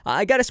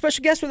I got a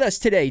special guest with us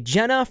today,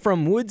 Jenna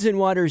from Woods and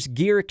Waters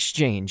Gear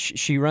Exchange.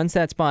 She runs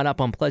that spot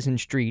up on Pleasant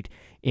Street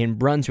in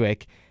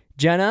Brunswick.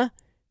 Jenna,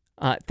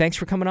 thanks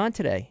for coming on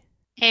today.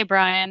 Hey,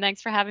 Brian.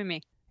 Thanks for having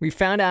me. We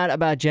found out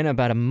about Jenna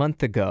about a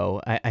month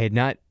ago. I had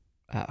not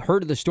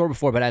heard of the store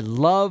before, but I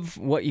love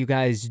what you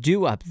guys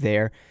do up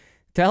there.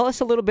 Tell us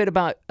a little bit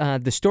about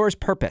the store's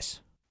purpose.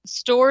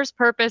 Store's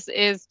purpose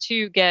is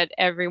to get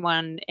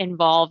everyone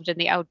involved in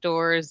the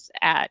outdoors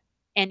at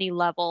any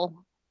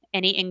level,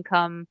 any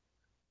income.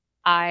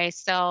 I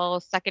sell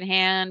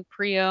secondhand,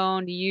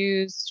 pre-owned,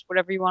 used,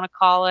 whatever you want to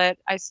call it.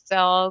 I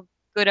sell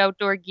good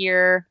outdoor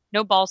gear,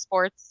 no ball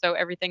sports, so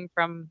everything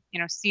from,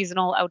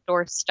 seasonal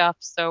outdoor stuff,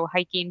 so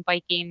hiking,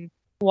 biking,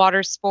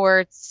 water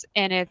sports,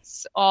 and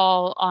it's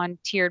all on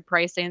tiered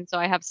pricing. So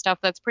I have stuff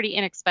that's pretty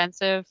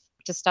inexpensive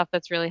to stuff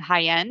that's really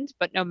high end,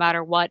 but no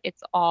matter what,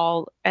 it's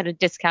all at a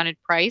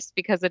discounted price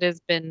because it has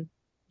been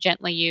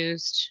gently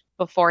used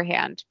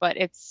beforehand. But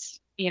it's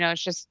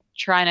just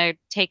trying to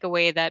take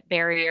away that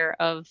barrier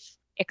of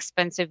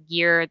expensive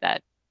gear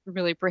that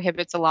really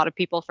prohibits a lot of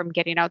people from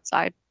getting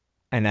outside.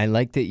 And I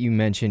like that you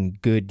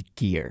mentioned good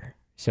gear.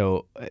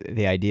 So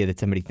the idea that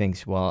somebody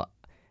thinks, well,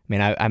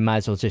 I might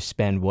as well just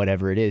spend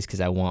whatever it is because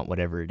I want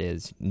whatever it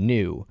is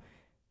new.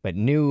 But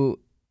new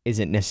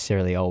isn't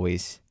necessarily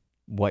always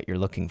what you're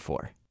looking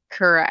for.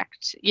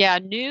 Correct. Yeah,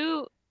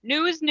 new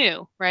is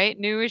new, right?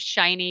 New is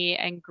shiny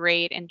and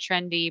great and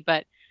trendy,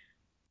 but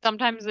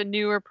sometimes the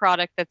newer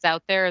product that's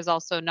out there is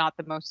also not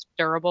the most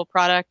durable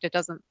product. It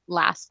doesn't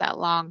last that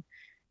long.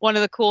 One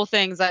of the cool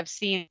things I've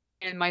seen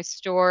in my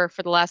store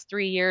for the last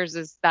 3 years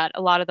is that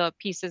a lot of the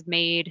pieces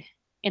made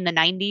in the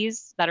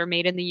 90s that are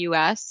made in the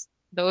US,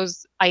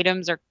 those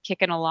items are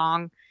kicking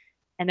along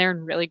and they're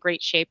in really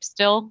great shape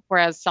still.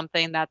 Whereas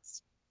something that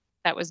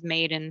was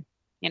made in,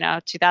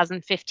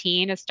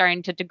 2015 is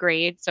starting to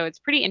degrade. So it's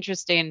pretty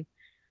interesting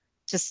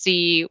to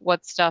see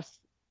what stuff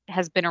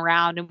has been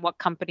around and what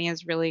company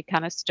has really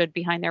kind of stood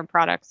behind their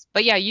products.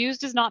 But yeah,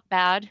 used is not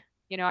bad.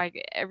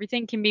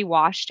 Everything can be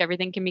washed,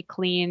 everything can be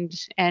cleaned,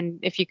 and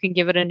if you can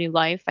give it a new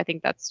life, I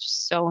think that's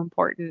just so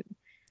important.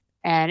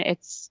 And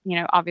it's,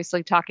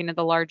 obviously talking to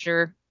the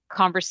larger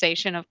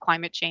conversation of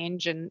climate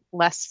change and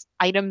less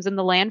items in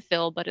the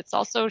landfill, but it's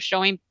also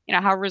showing,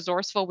 how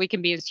resourceful we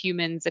can be as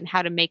humans and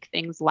how to make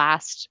things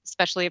last,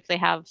 especially if they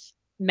have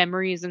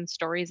memories and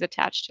stories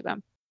attached to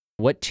them.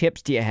 What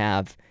tips do you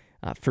have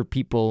for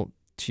people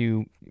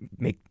to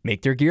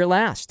make their gear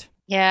last?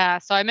 Yeah,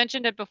 so I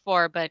mentioned it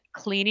before, but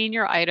cleaning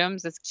your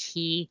items is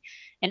key,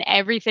 and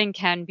everything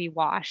can be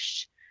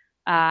washed.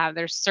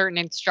 There's certain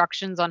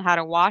instructions on how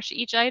to wash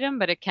each item,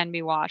 but it can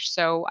be washed.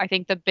 So I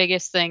think the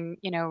biggest thing,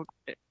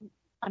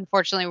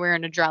 unfortunately, we're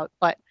in a drought,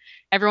 but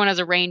everyone has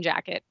a rain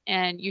jacket,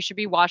 and you should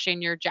be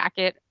washing your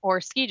jacket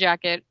or ski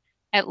jacket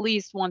at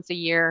least once a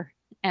year.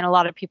 And a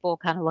lot of people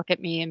kind of look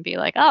at me and be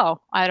like, oh,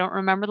 I don't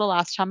remember the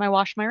last time I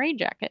washed my rain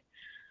jacket.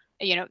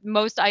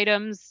 Most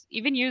items,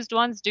 even used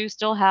ones, do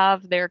still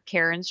have their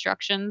care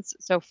instructions.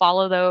 So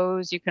follow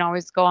those. You can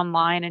always go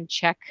online and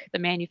check the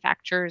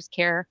manufacturer's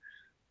care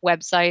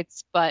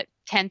websites, but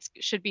tents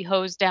should be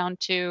hosed down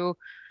to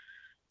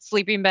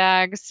sleeping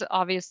bags,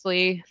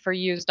 obviously, for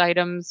used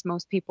items.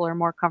 Most people are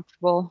more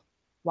comfortable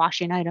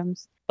washing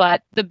items.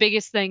 But the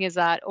biggest thing is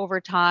that over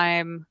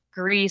time,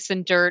 grease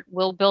and dirt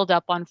will build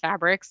up on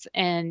fabrics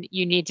and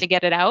you need to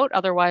get it out.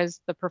 Otherwise,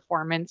 the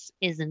performance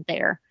isn't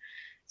there.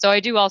 So I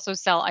do also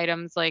sell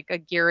items like a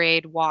Gear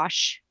Aid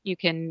wash.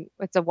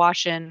 It's a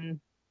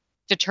wash-in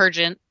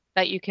detergent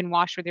that you can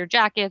wash with your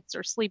jackets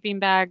or sleeping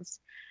bags.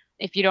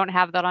 If you don't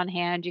have that on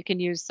hand, you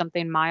can use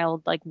something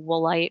mild like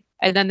Woolite.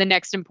 And then the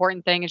next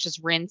important thing is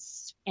just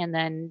rinse and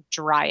then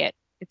dry it.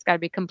 It's got to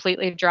be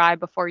completely dry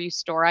before you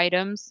store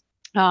items.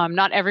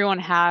 Not everyone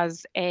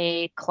has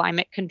a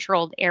climate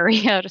controlled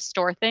area to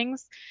store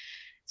things.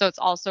 So it's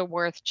also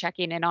worth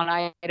checking in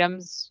on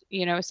items,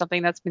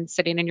 something that's been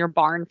sitting in your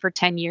barn for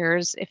 10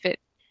 years. If it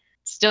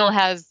still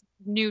has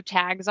new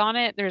tags on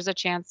it, there's a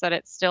chance that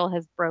it still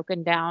has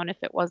broken down if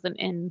it wasn't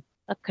in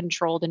a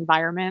controlled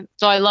environment.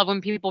 So I love when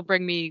people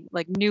bring me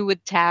like new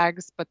with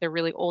tags, but they're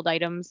really old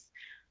items.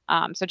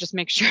 So just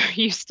make sure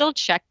you still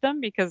check them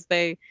because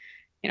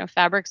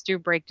fabrics do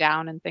break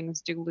down and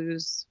things do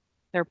lose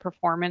their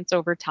performance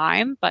over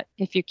time. But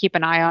if you keep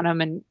an eye on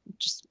them and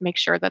just make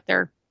sure that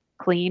they're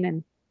clean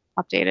and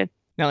updated.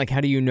 Now, like,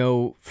 how do you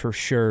know for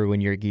sure when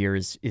your gear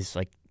is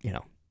like,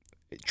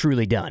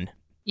 truly done?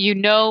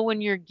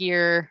 When your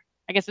gear,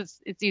 I guess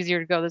it's easier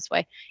to go this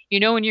way.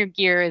 When your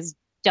gear is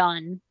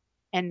done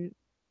and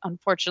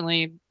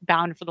unfortunately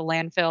bound for the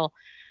landfill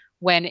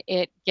when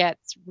it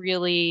gets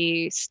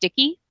really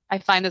sticky. I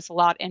find this a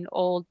lot in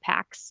old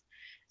packs.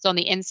 So on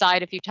the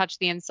inside, if you touch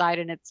the inside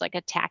and it's like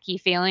a tacky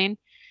feeling,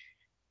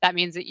 that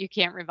means that you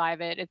can't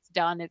revive it. It's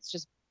done. It's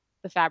just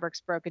the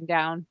fabric's broken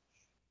down.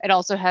 It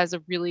also has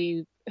a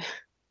really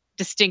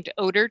distinct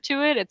odor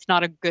to it. It's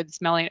not a good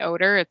smelling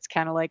odor. It's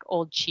kind of like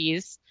old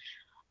cheese.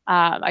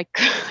 I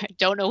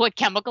don't know what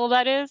chemical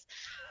that is.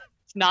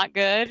 It's not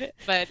good,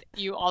 but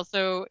you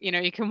also,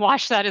 you can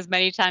wash that as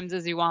many times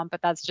as you want,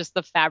 but that's just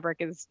the fabric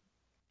is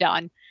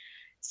done.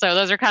 So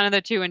those are kind of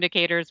the two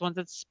indicators. Once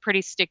it's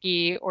pretty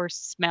sticky or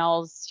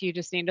smells, you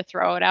just need to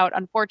throw it out.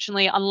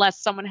 Unfortunately,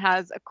 unless someone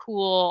has a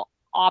cool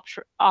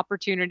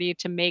opportunity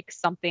to make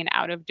something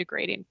out of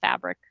degrading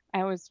fabric.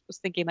 I always was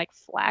thinking like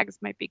flags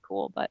might be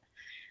cool, but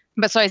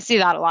so I see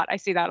that a lot. I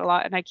see that a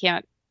lot,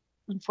 and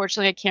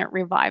unfortunately, I can't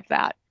revive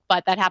that.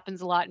 But that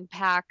happens a lot in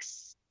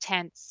packs,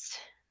 tents,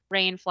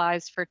 rain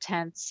flies for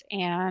tents,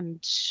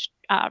 and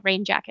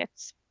rain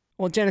jackets.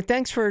 Well, Jenna,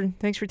 thanks for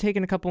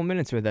taking a couple of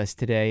minutes with us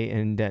today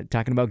and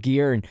talking about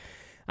gear. And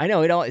I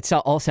know it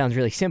all sounds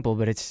really simple,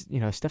 but it's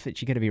stuff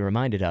that you got to be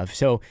reminded of.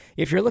 So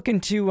if you're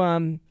looking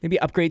to maybe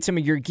upgrade some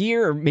of your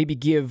gear or maybe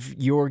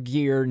give your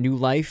gear new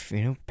life,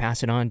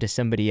 pass it on to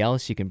somebody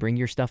else, you can bring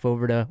your stuff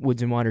over to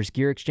Woods and Waters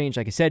Gear Exchange.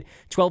 Like I said,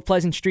 12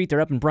 Pleasant Street.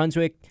 They're up in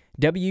Brunswick.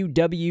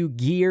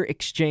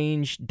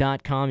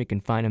 www.gearexchange.com. You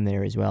can find them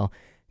there as well.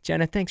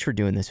 Jenna, thanks for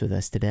doing this with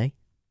us today.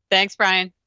 Thanks, Brian.